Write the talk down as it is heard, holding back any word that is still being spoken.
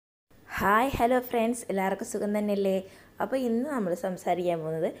Hi hello friends, എല്ലാവർക്കും സുഖം തന്നെയല്ലേ? അപ്പോൾ ഇന്ന് നമ്മൾ സംസാരിക്കാൻ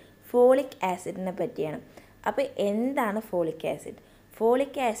പോകുന്നത് ഫോളിക് ആസിഡിനെ പറ്റിയാണ്. അപ്പോൾ എന്താണ് ഫോളിക് ആസിഡ്?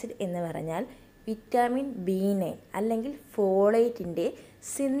 ഫോളിക് ആസിഡ് എന്ന് പറഞ്ഞാൽ വിറ്റാമിൻ B9 അല്ലെങ്കിൽ ഫോളേറ്റിൻ്റെ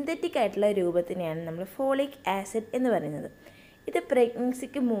സിന്തറ്റിക് ആയിട്ടുള്ള രൂപത്തിനെയാണ് നമ്മൾ ഫോളിക് ആസിഡ് എന്ന് പറയുന്നത്. ഇത്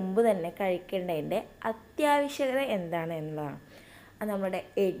പ്രഗ്നൻസിക്ക് മുമ്പ് തന്നെ കഴിക്കേണ്ടതിൻ്റെ അത്യാവശ്യകത എന്താണ് എന്നതാണ്. അത് നമ്മുടെ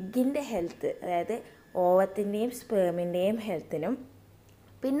എഗ്ഗിൻ്റെ ഹെൽത്ത്, അതായത് ഓവത്തിൻ്റെയും സ്പേമിൻ്റെയും ഹെൽത്തിനും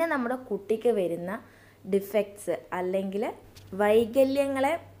പിന്നെ നമ്മുടെ കുട്ടിക്ക് വരുന്ന ഡിഫക്ട്സ് അല്ലെങ്കിൽ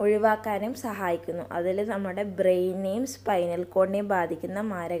വൈകല്യങ്ങളെ ഒഴിവാക്കാനും സഹായിക്കുന്നു. അതിൽ നമ്മുടെ ബ്രെയിനെയും സ്പൈനൽ കോഡിനെയും ബാധിക്കുന്ന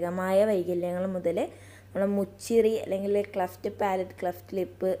മാരകമായ വൈകല്യങ്ങൾ മുതൽ നമ്മുടെ മുച്ചിറി അല്ലെങ്കിൽ ക്ലഫ്റ്റ് പാലറ്റ്, ക്ലഫ്റ്റ്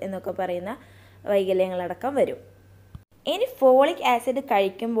ലിപ്പ് എന്നൊക്കെ പറയുന്ന വൈകല്യങ്ങളടക്കം വരും. ഇനി ഫോളിക് ആസിഡ്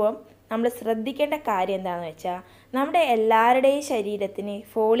കഴിക്കുമ്പോൾ നമ്മൾ ശ്രദ്ധിക്കേണ്ട കാര്യം എന്താണെന്ന് വെച്ചാൽ, നമ്മുടെ എല്ലാവരുടെയും ശരീരത്തിന്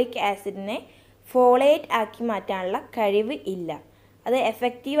ഫോളിക് ആസിഡിനെ ഫോളേറ്റ് ആക്കി മാറ്റാനുള്ള കഴിവ് ഇല്ല. അത്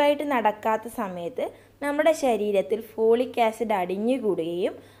എഫക്റ്റീവായിട്ട് നടക്കാത്ത സമയത്ത് നമ്മുടെ ശരീരത്തിൽ ഫോളിക് ആസിഡ്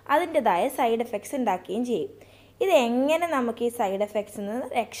അടിഞ്ഞുകൂടുകയും അതിൻ്റെതായ സൈഡ് എഫക്ട്സ് ഉണ്ടാക്കുകയും ചെയ്യും. ഇത് എങ്ങനെ നമുക്ക് ഈ സൈഡ് എഫക്ട്സിൽ നിന്ന്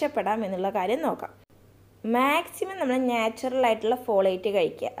രക്ഷപ്പെടാം എന്നുള്ള കാര്യം നോക്കാം. മാക്സിമം നമ്മൾ നാച്ചുറൽ ആയിട്ടുള്ള ഫോളേറ്റ്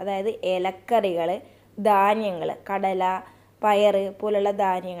കഴിക്കുക. അതായത് ഇലക്കറികൾ, ധാന്യങ്ങൾ, കടല, പയറ് പോലുള്ള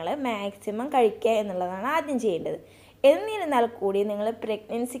ധാന്യങ്ങൾ മാക്സിമം കഴിക്കുക എന്നുള്ളതാണ് ആദ്യം ചെയ്യേണ്ടത്. എന്നിരുന്നാൽ കൂടി നിങ്ങൾ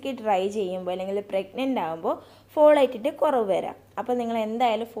പ്രഗ്നൻസിക്ക് ട്രൈ ചെയ്യുമ്പോൾ അല്ലെങ്കിൽ പ്രഗ്നൻ്റ് ആകുമ്പോൾ ഫോളേറ്റിൻ്റെ കുറവ് വരാം. അപ്പോൾ നിങ്ങൾ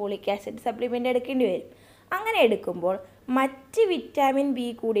എന്തായാലും ഫോളിക് ആസിഡ് സപ്ലിമെൻ്റ് എടുക്കേണ്ടി വരും. അങ്ങനെ എടുക്കുമ്പോൾ മറ്റ് വിറ്റാമിൻ B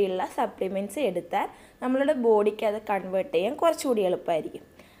കൂടിയുള്ള സപ്ലിമെൻറ്റ്സ് എടുത്താൽ നമ്മളുടെ ബോഡിക്ക് അത് കൺവേർട്ട് ചെയ്യാൻ കുറച്ചുകൂടി എളുപ്പമായിരിക്കും.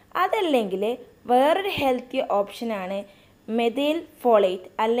 അതല്ലെങ്കിൽ വേറൊരു ഹെൽത്തി ഓപ്ഷനാണ് മെഥൈൽ ഫോളേറ്റ്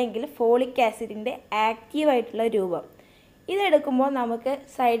അല്ലെങ്കിൽ ഫോളിക് ആസിഡിൻ്റെ ആക്റ്റീവായിട്ടുള്ള രൂപം. ഇതെടുക്കുമ്പോൾ നമുക്ക്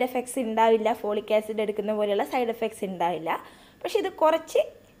സൈഡ് എഫക്ട്സ് ഉണ്ടാവില്ല. ഫോളിക് ആസിഡ് എടുക്കുന്ന പോലെയുള്ള സൈഡ് എഫക്ട്സ് ഉണ്ടാവില്ല. പക്ഷെ ഇത് കുറച്ച്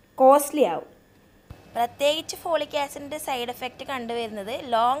കോസ്റ്റ്ലി ആവും. പ്രത്യേകിച്ച് ഫോളിക് ആസിഡിൻ്റെ സൈഡ് എഫക്റ്റ് കണ്ടുവരുന്നത്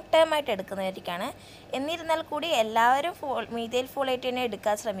ലോങ് ടേം ആയിട്ട് എടുക്കുന്നവർക്കാണ്. എന്നിരുന്നാൽ കൂടി എല്ലാവരും മെഥൈൽ ഫോളേറ്റ് തന്നെ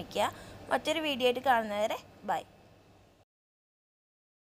എടുക്കാൻ ശ്രമിക്കുക. മറ്റൊരു വീഡിയോ ആയിട്ട് കാണുന്നവരെ ബൈ.